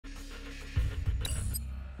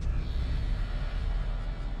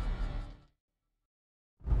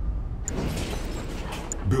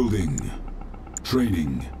Building.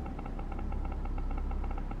 Training.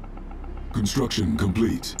 Construction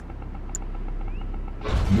complete.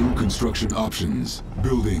 New construction options.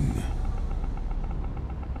 Building.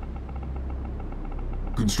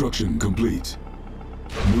 Construction complete.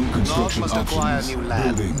 New construction North must acquire options. new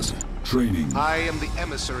lands. Building. Training. I am the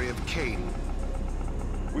emissary of Kane.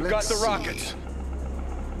 We've got the rockets.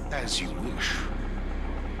 As you wish.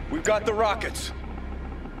 We've got the rockets.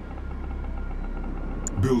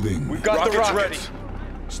 Building. We've got the rockets. Ready.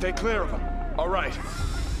 Stay clear of them. All right.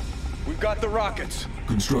 We've got the rockets.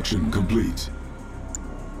 Construction complete.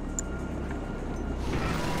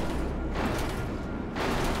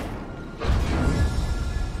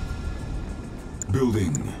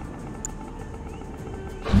 Building.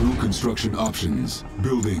 New construction options.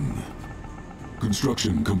 Building.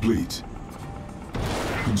 Construction complete.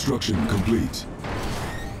 Construction complete.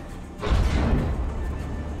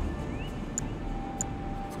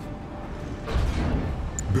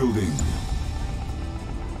 Building.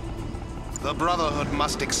 The Brotherhood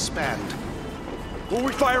must expand. Who are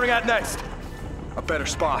we firing at next? A better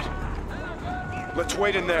spot. Let's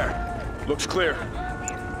wait in there. Looks clear.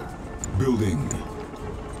 Building.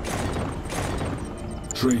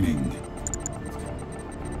 Training.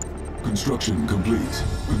 Construction complete.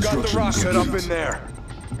 We've got the rockets set complete. up in there.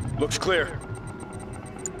 Looks clear.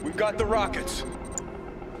 We've got the rockets.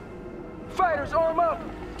 Fighters, arm up!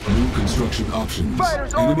 New construction options.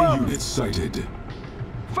 Fighters, arm Enemy up! units sighted.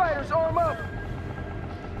 Fighters, arm up!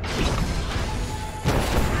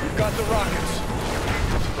 We've got the rockets.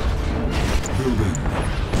 Building.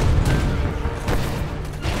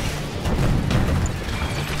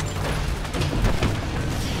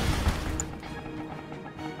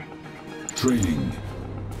 Training.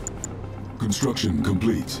 Construction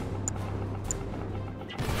complete.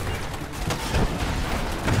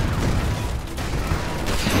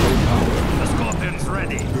 The Scorpion's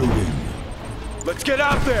ready. Building. Let's get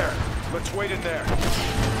out there. Let's wait in there.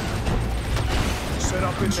 Set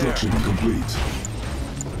up in there. Construction complete.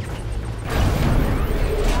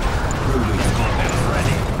 Building. The Scorpion's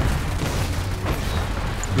ready.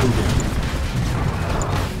 Building.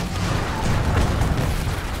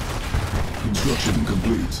 Construction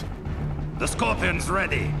complete. The Scorpion's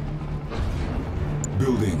ready.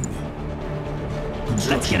 Building. Construction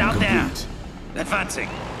Let's get out complete. there. Advancing.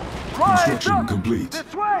 Rise Construction up! complete.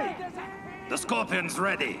 This way! The Scorpion's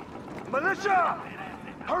ready. Militia!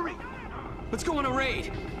 Hurry! Let's go on a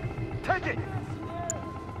raid. Take it!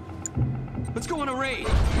 Let's go on a raid.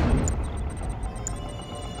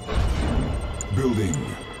 Building.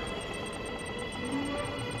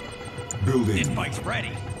 Building. Bike's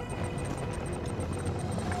ready.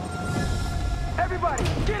 Everybody,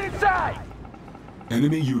 get inside!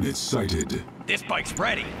 Enemy units sighted. This bike's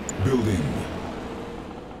ready. Building.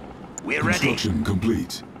 We're ready. Construction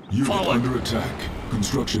complete. Unit Forward. under attack.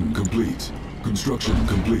 Construction complete. Construction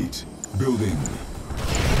complete. Building.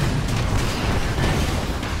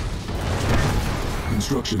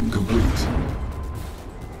 Construction complete.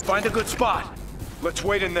 Find a good spot. Let's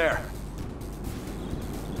wait in there.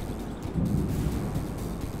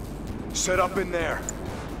 Set up in there.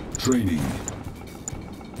 Training.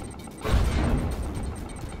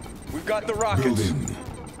 We've got the rockets. Building.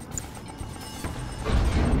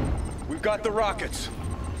 We've got the rockets.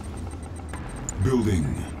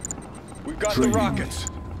 Building. We've got Training. the rockets.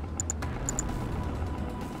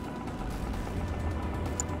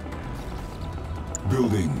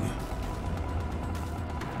 Building.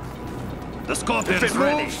 The If Scorpion's it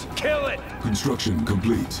ready. moves, kill it. Construction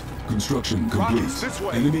complete. Construction complete. Rockets this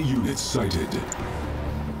way. Enemy units sighted.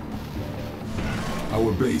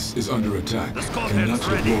 Our base is under attack. The Scorpion's Cannot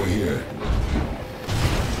ready. deploy here.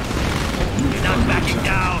 We're not backing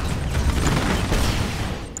down.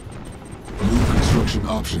 New construction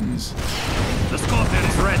options. The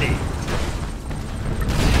Scorpion's ready.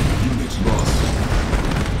 Units lost.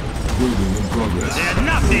 Building in progress. They're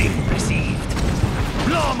nothing. Received.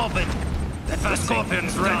 Blow them open. The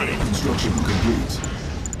Scorpion's ready. Construction complete.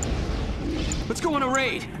 Let's go on a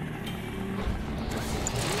raid.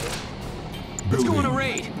 Building. Let's go on a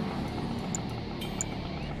raid.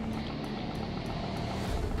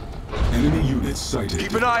 Enemy units sighted.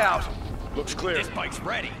 Keep an eye out. Looks clear. This bike's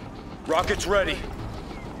ready. Rockets ready.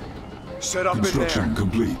 Set up in there. Construction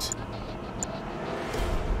complete.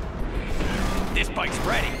 This bike's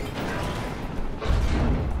ready.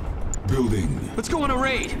 Building. Let's go on a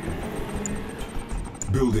raid.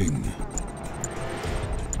 Building.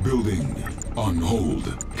 Building. On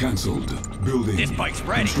hold. Cancelled. Building. This bike's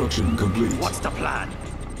ready. Construction complete. What's the plan?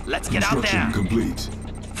 Let's get out Construction there. complete.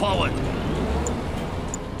 Forward.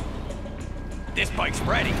 This bike's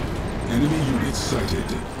ready. Enemy units sighted.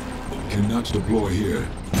 Cannot deploy here.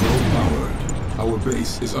 No power. Our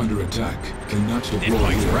base is under attack. Cannot deploy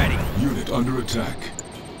bike's here. ready. Unit under attack.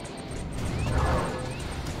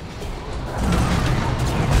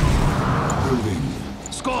 Building.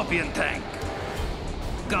 Scorpion tank.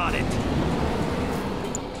 Got it.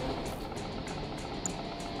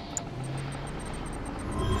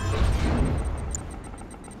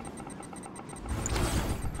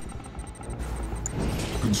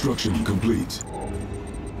 Construction complete.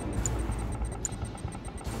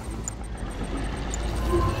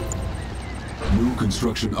 New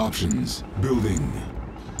construction options. Building.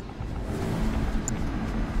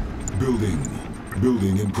 Building.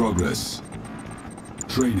 Building in progress.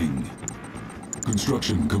 Training.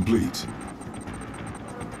 Construction complete.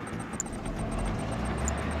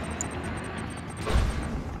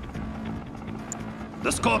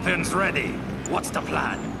 The Scorpion's ready. What's the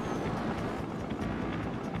plan?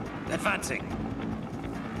 Advancing.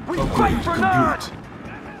 We fight Upgrade for none! complete.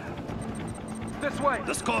 This way!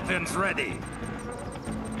 The Scorpion's ready.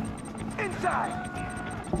 Inside!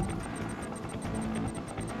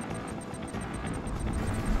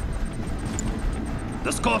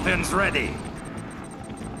 The Scorpion's ready.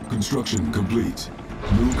 Construction complete.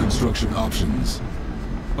 New construction options.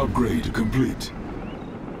 Upgrade complete.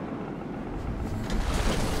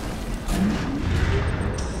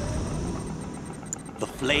 The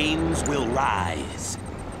flames will rise.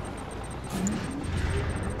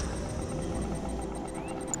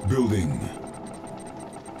 Building.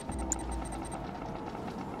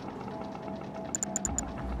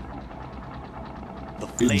 The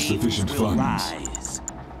flames Insufficient will funds. rise.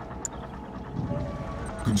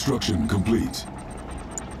 Construction complete.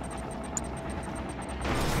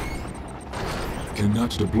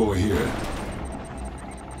 Cannot deploy here.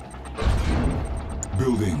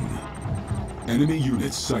 Building. Enemy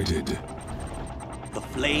units sighted. The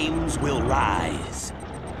flames will rise.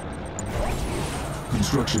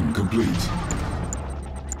 Construction complete.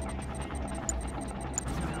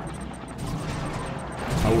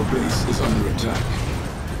 Our base is under attack.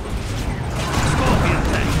 Scorpion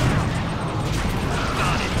tank.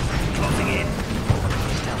 Got it. Closing in.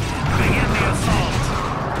 Begin the assault.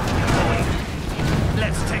 Going.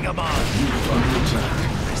 Let's take them on. Unit under attack.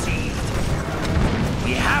 Received.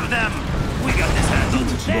 We have them. We got this handled.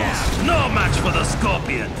 Units There. lost. No match for the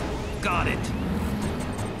Scorpion. Got it.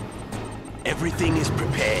 Everything is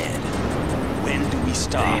prepared. When do we I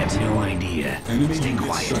start? have no idea. Enemy Stay units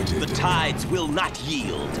quiet. sighted. The tides will not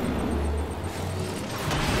yield.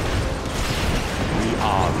 We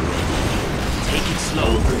are ready. Take it Our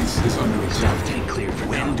slow. base is under South attack. tank cleared for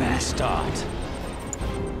When do we combat. start?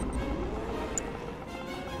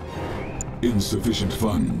 Insufficient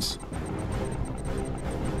funds.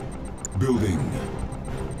 Building.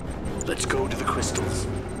 Let's go to the crystals.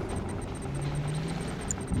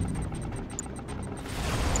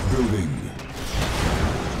 Building.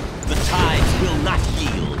 The tides will not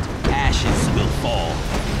yield. Ashes will fall.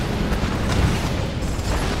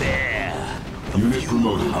 There. The Unit fuel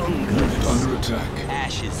promoted. hungers. Unit under attack.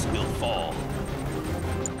 Ashes will fall.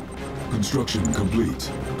 Construction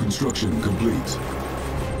complete. Construction complete.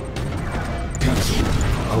 Cancelled.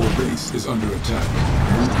 Our base is under attack.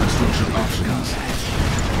 New construction options.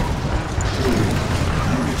 Building.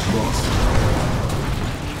 Units lost.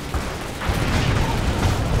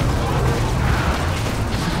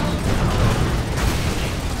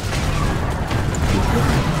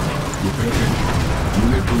 Repairing. Repairing.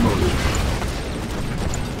 Unit promoted.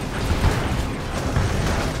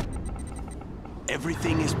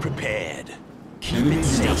 Everything is prepared. Keep Enemy it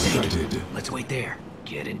units safe. sighted. Let's wait there.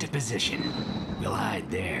 Get into position. We'll hide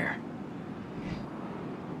there.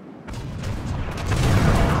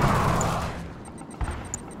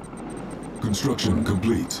 Construction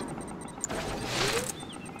complete.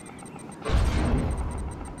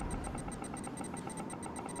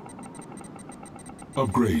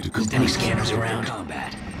 Upgrade Any complete. scanners around?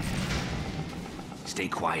 Combat. Stay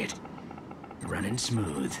quiet. Running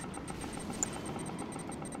smooth.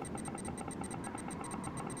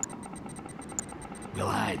 We'll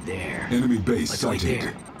hide there. Enemy base Let's wait sighted.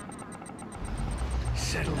 there.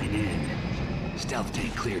 Settling in. Stealth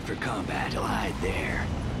tank cleared for combat. I'll hide there.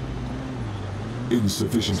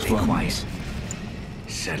 Insufficient Stay funds. quiet.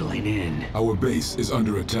 Settling in. Our base is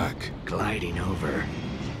under attack. Gliding over.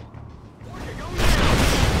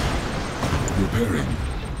 Repairing.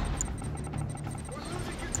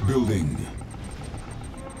 Building.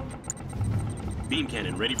 Beam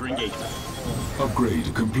cannon ready for engagement.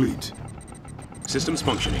 Upgrade complete. Systems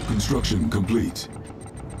functioning. Construction complete.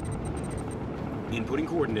 Inputting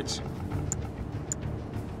coordinates.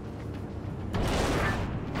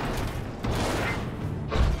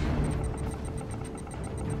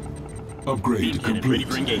 Upgrade Beam cannon ready complete.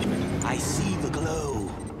 for engagement. I see the glow.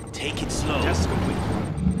 Take it slow. Test complete.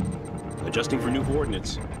 Adjusting for new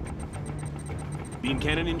coordinates. Beam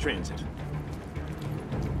cannon in transit.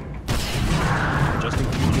 Adjusting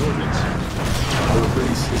for new coordinates. Our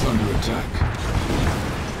base is under attack.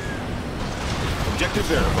 Objective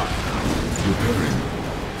verified. Repairing.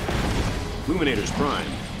 Luminators prime.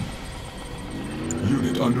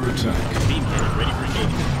 Unit under attack. Beam cannon ready for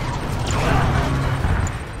engagement.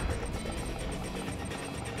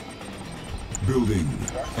 Building.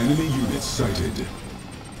 Enemy units sighted.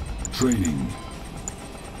 Training.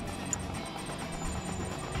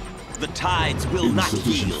 The tides will not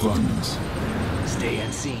Insufficient yield. funds. Stay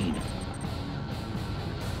unseen.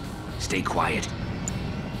 Stay quiet.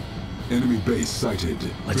 Enemy base sighted.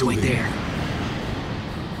 Let's wait Building. there.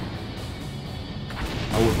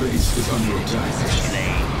 Our base is under attack.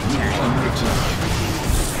 Unit under attack.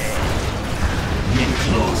 Unit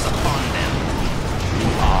Close lost. upon them. You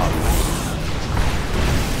are ready.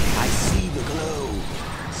 I see the glow.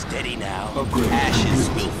 Steady now. Upgrade Ashes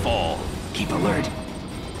complete. will fall. Keep alert.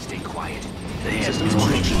 Stay quiet. The head Systems is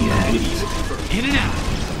function. in and out.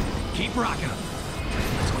 Keep rocking them.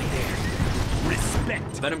 Let's wait there.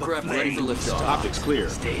 Respect. Venom the craft ready for flames. liftoff. Optics clear.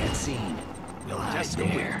 Stay unseen. We'll hide Test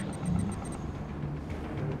there.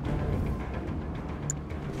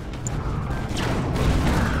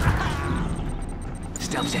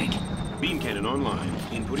 Stealth tank. Beam cannon online.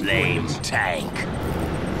 Inputting Flame coordinates. tank.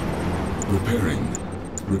 Repairing.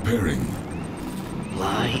 Repairing.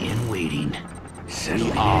 Lie in waiting. Settle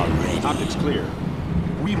We in. are ready. Optics clear.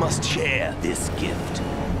 We must share this gift.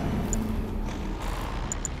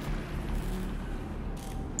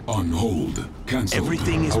 On hold. Cancelled.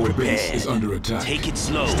 Everything is Our prepared. base is under attack. Take it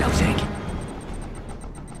slow. Stealth tank.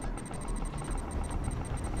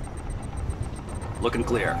 Looking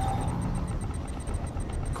clear.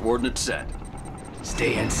 Coordinates set.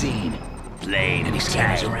 Stay unseen. Flame Any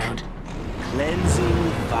scanners tank. around?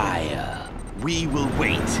 Cleansing fire. We will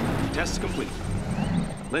wait. Tests complete.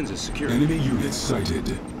 Lenses secured. Enemy units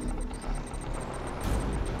sighted.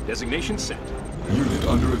 Designation set. Unit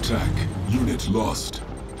under attack. Unit lost.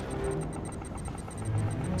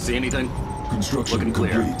 See anything? Construction Looking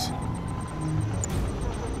clear. complete.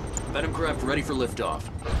 Venom craft ready for liftoff.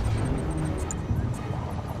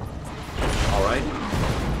 All right.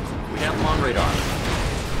 We have them on radar.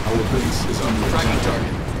 Our base is under Tracking attack.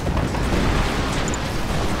 target.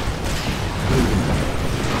 Building.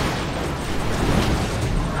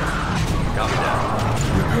 Copy that.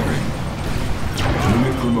 Repairing.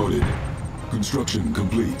 Unit promoted. Construction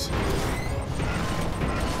complete.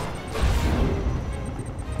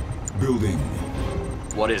 Building.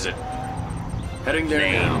 What is it? Heading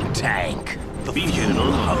there now. Flame tank. The Beam fuel cannon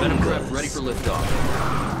online. Venom hungers. craft ready for liftoff.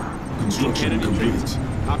 Beam Construction cannon in complete. transit.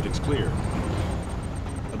 Optics clear.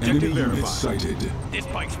 Enemy Objective units verified. sighted. This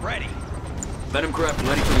bike's ready. Venom craft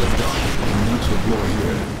ready for liftoff. Cannot deploy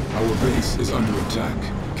here. Our base is under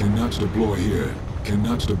attack. Cannot deploy here.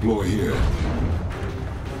 Cannot deploy here.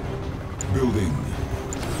 Building.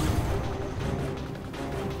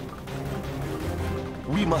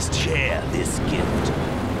 We must share this gift.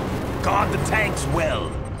 Guard the tanks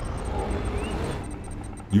well.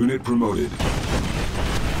 Unit promoted.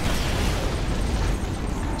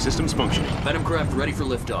 Systems functioning. Venom craft ready for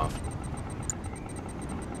liftoff. Charge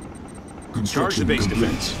the Construction base complete.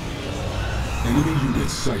 defense. Enemy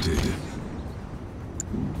units sighted.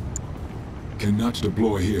 Cannot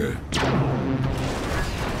deploy here.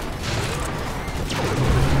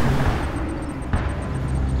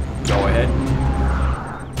 Go ahead.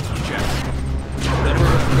 Check. Venom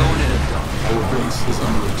craft going in. Our base is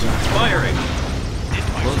under attack. Firing.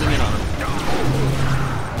 Closing in on him.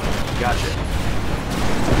 Gotcha.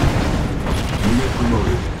 Unit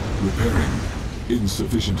promoted. Repairing.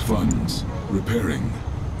 Insufficient funds. Repairing.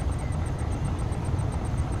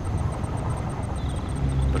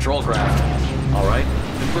 Patrol craft. All right.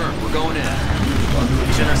 Confirmed. We're going in. Under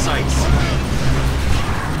He's in our sights.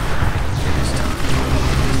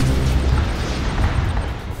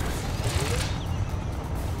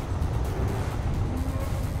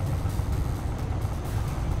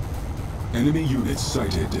 Enemy units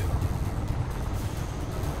sighted.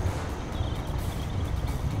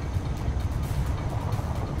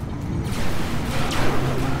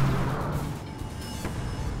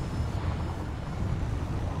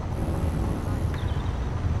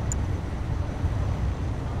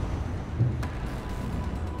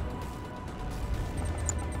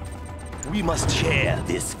 We must share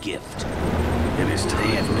this gift. It is time.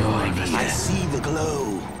 They have no idea. I see the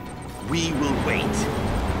glow. We will wait.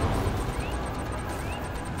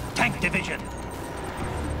 Tank division.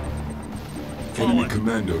 Enemy Forward.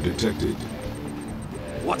 commando detected.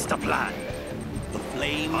 What's the plan? The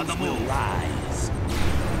flames On the will move. rise.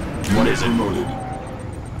 What is promoted?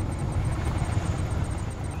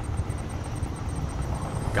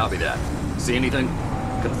 Copy that. See anything?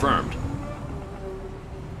 Confirmed.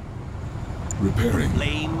 Repairing.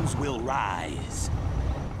 Flames will rise.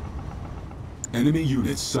 Enemy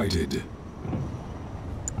units sighted.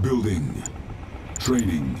 Building.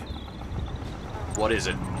 Training. What is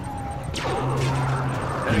it?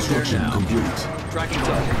 Heading there Construction now. complete. Tracking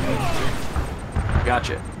target.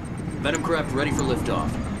 Gotcha. Venom craft ready for liftoff.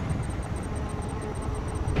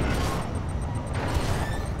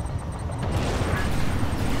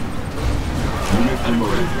 Unit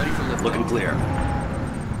promoted. Ready for liftoff. Looking clear.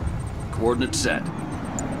 Coordinates set.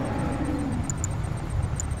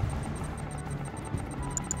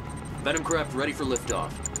 Venom craft ready for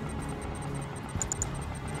liftoff.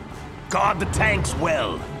 Guard the tanks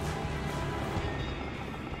well.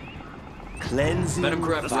 Cleansing Venom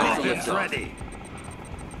craft The ready for scorpion's liftoff. ready.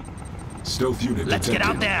 Stealth unit Let's detected.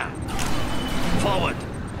 get out there. Forward.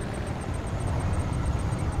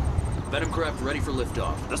 Venom craft ready for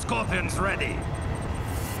liftoff. The scorpion's ready.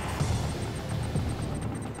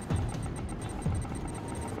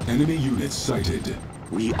 Enemy units sighted.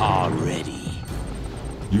 We are ready.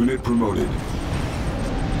 Unit promoted.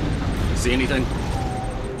 See anything?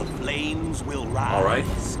 The flames will rise. All right.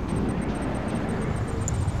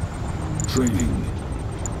 Training.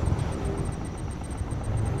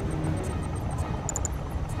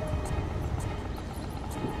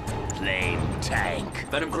 Flame tank.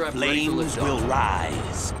 Venom craft ready for Flames will liftoff.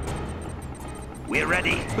 rise. We're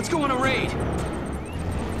ready. Let's go on a raid.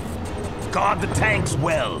 Guard the tanks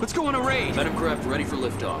well. Let's go on a raid. Venom craft ready for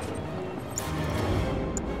liftoff.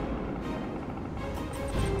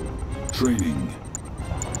 Training.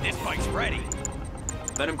 This bike's ready.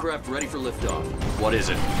 Venom craft ready for liftoff. What is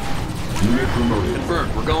it? Unit promoted.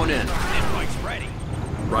 Confirmed. We're going in. This bike's ready.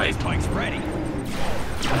 Right. This bike's ready.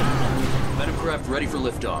 Venom craft ready for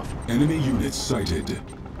liftoff. Enemy units sighted.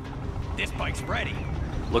 This bike's ready.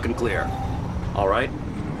 Looking clear. All right.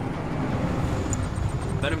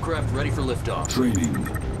 Venom craft ready for liftoff. Training.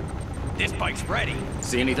 This bike's ready.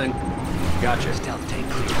 See anything? Gotcha. Stealth tank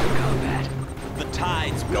clear for combat. The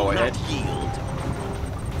tides will Go not ahead.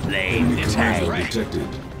 yield. Flame Enemy commando tank. detected.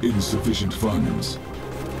 Insufficient funds.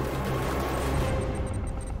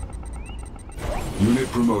 Unit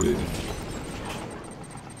promoted.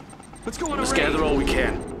 Let's go on a Let's raid. gather all we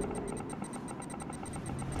can.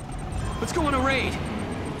 Let's go on a raid.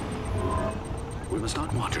 We must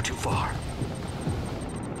not wander too far.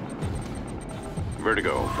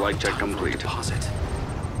 Vertigo, flight check complete. Deposit.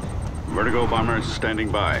 Vertigo bombers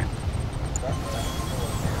standing by.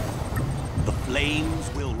 The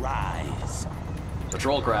flames will rise.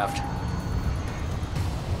 Patrol craft.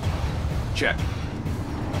 Check.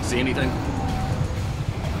 See anything?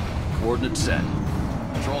 Coordinates set.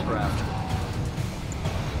 Patrol craft.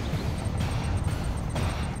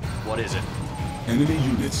 What is it? Enemy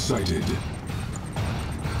units sighted.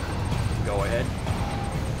 Go ahead.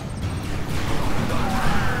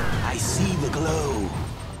 I see the glow.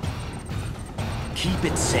 Keep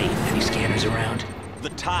it safe. Any scanners around? The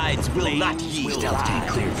tides will not yield. Stealth tank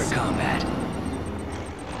cleared for combat.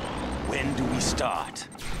 When do we start?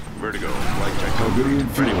 Vertigo, flight check Tiberium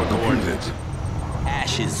complete. Ready fuel with coordinates. completed.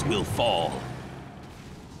 Ashes will fall.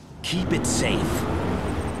 Keep it safe.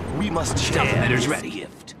 We must Stealth share emitters this ready.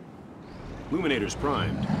 gift. Luminators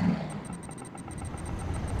primed.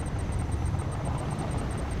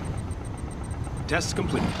 Tests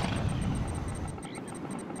complete.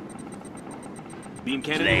 Beam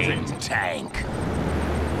cannon Flame in transit. tank.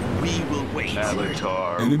 We will wait.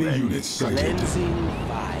 Enemy units sighted. Cleansing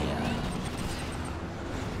fire.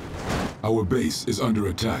 Our base is under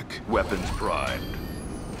attack. Weapons primed.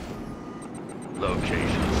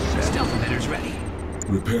 Location set. Stealth emitters ready.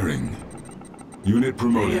 Repairing. Unit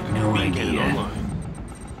promoted. No Beam cannon idea. online.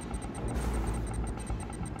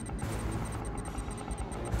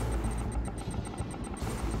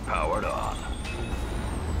 Powered on.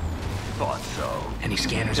 Thought so. Any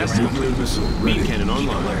scanners That's around? Nuclear missile Beam ready. cannon Keep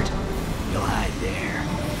online. alert. You'll hide there.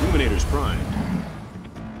 Luminators primed.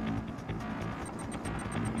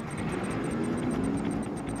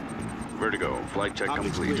 Vertigo, flight check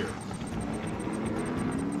Optics complete. clear.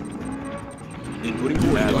 Inputting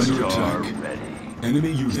Unit coordinates. under attack. Ready.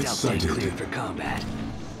 Enemy units Stealth tank cleared sighted. for combat.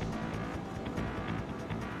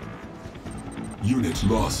 Unit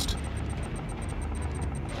lost.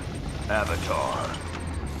 Avatar.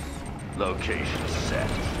 Location set.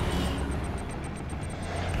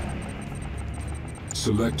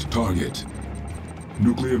 Select target.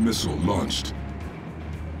 Nuclear missile launched.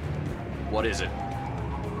 What is it?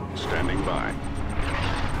 Standing by.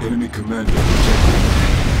 Enemy commander detected.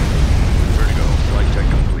 Vertigo, flight check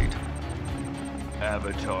complete.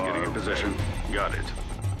 Avatar. Getting in position. Got it.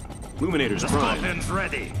 Luminators The prime. Scorpion's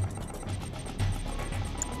ready.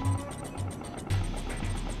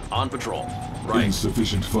 On patrol. Right.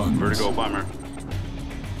 Insufficient funds. Vertigo bomber.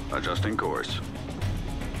 Adjusting course.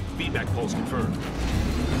 Feedback pulse confirmed.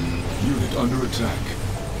 Unit under attack.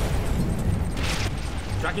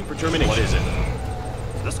 Tracking for termination. What is it?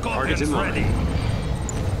 The Target's Scorpion's in line. ready.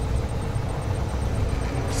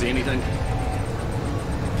 See anything?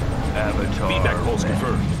 Avatar. Feedback pulse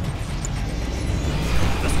confirmed.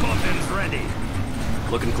 The Scorpion's ready.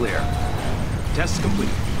 Looking clear. Tests complete.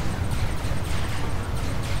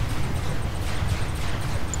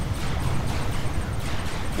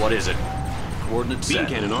 What is it? Coordinates Beam set.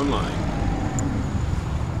 cannon online.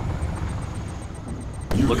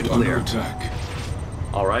 Unit Looking under clear. attack.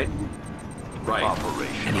 All right. Right.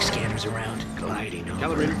 Operation. Any scanners around? Gliding over.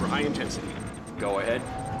 Calibrated for high intensity. Go ahead.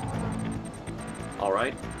 All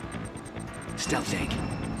right. Stealth tank.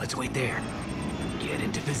 Let's wait there. Get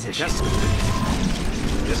into position. Tests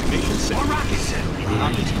complete. Designation set. More rockets settling in.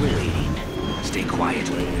 Optics clear. Waiting. Stay quiet.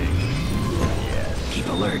 Keep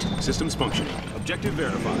alert. Systems functioning. Objective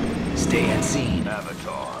verified. Stay at scene.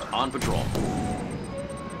 Avatar. On patrol.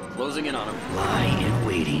 Closing in on him. Lie in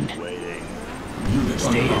waiting. Unit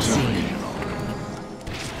Stay under at attack. scene.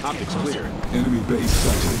 Optics clear. Enemy base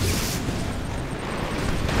sighted.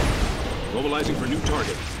 Mobilizing for new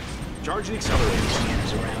target. Charge the accelerators.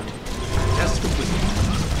 Scanners around. Tests complete.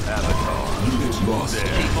 Avatar. Unit lost.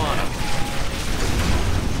 Keep on him.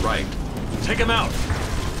 Right. Take him out.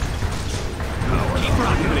 Keep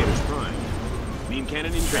rocking. Luminators prime. Beam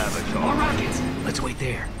cannon in transit. More rockets. Let's wait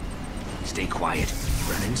there. Stay quiet.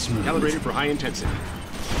 Running smooth. Calibrated for high intensity.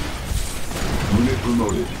 Unit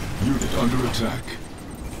promoted. Unit under attack.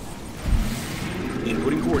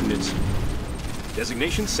 Inputting coordinates.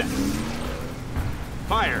 Designation set.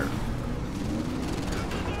 Fire.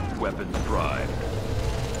 Weapons prime.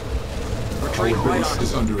 Retreat Our right base on.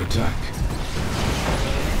 is under attack. Get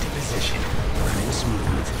into position. Running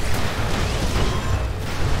smooth.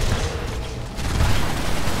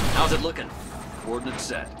 How's it looking? Coordinates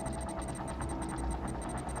set.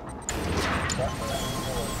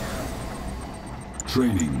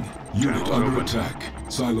 Training. Unit Channels under open. attack.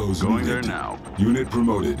 Silos Going needed. there now. Unit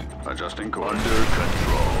promoted. Adjusting course. Under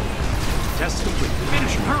control. Tests complete.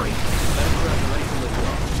 Finish him. Hurry. Ready for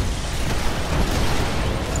liftoff.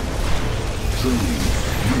 Training.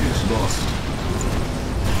 Unit lost.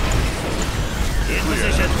 In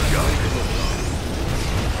position.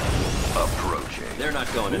 Approaching. They're not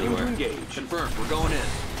going Moving anywhere. to engage. Confirmed. We're going in.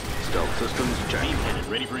 Stealth systems check. Beam cannon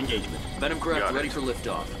ready for engagement. Venom craft Got ready it. for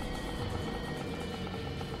liftoff.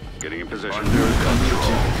 Getting in position. Unit under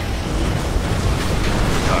attack.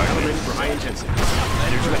 Calibrated for high intensity.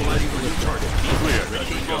 Energy ready for liftoff. Target. Clear. Ready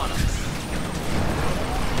to Keep go. on him.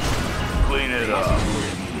 Clean it up.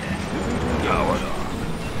 Powered on.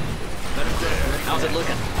 Venom craft ready. How's it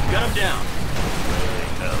looking? Got him down.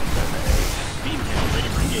 Beam cannon ready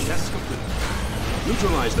for engagement. Tests complete.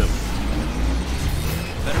 Neutralize them.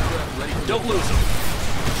 Venom craft ready for Don't lose him.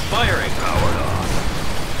 Firing. Powered on.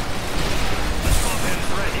 The Scorpion's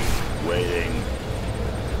ready. Waiting.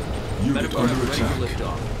 Unit Venom craft under ready for attack.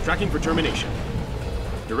 liftoff. Tracking for termination.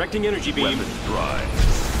 Directing energy beam. Weapons prime.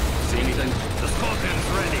 See anything? The Scorpion's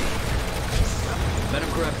ready. Venom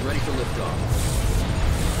craft ready for liftoff.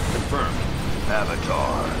 Confirmed.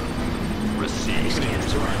 Avatar. Receive.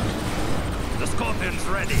 Scanners around. The Scorpion's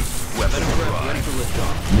ready. Weapons Venom craft ready prime. for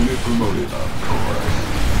liftoff. Unit promoted.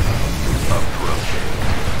 Approaching.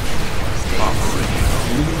 Operating.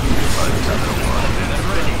 Scorpion's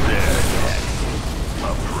ready. There.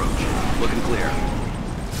 Approaching. Looking clear.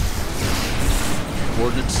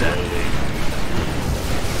 Coordinates set.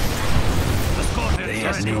 The Scorpion's They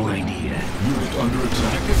have ready. no idea. Unit under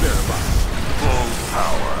attack. Objective verified. Full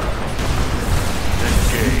power.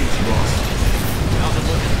 Engage. Lost. How's it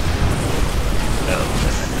looking?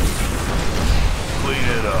 Clean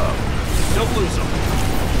it up. Don't lose him.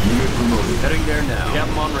 Unit promoted. Heading there now. We have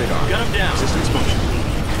him on radar. Got him down. Systems function.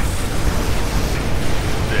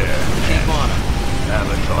 There. Keep on him.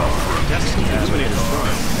 Avatar. Tests complete. Luminators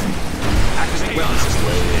prime. Activate weapon system.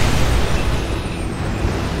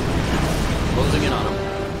 Closing in on him.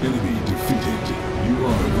 Enemy defeated. You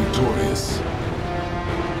are victorious.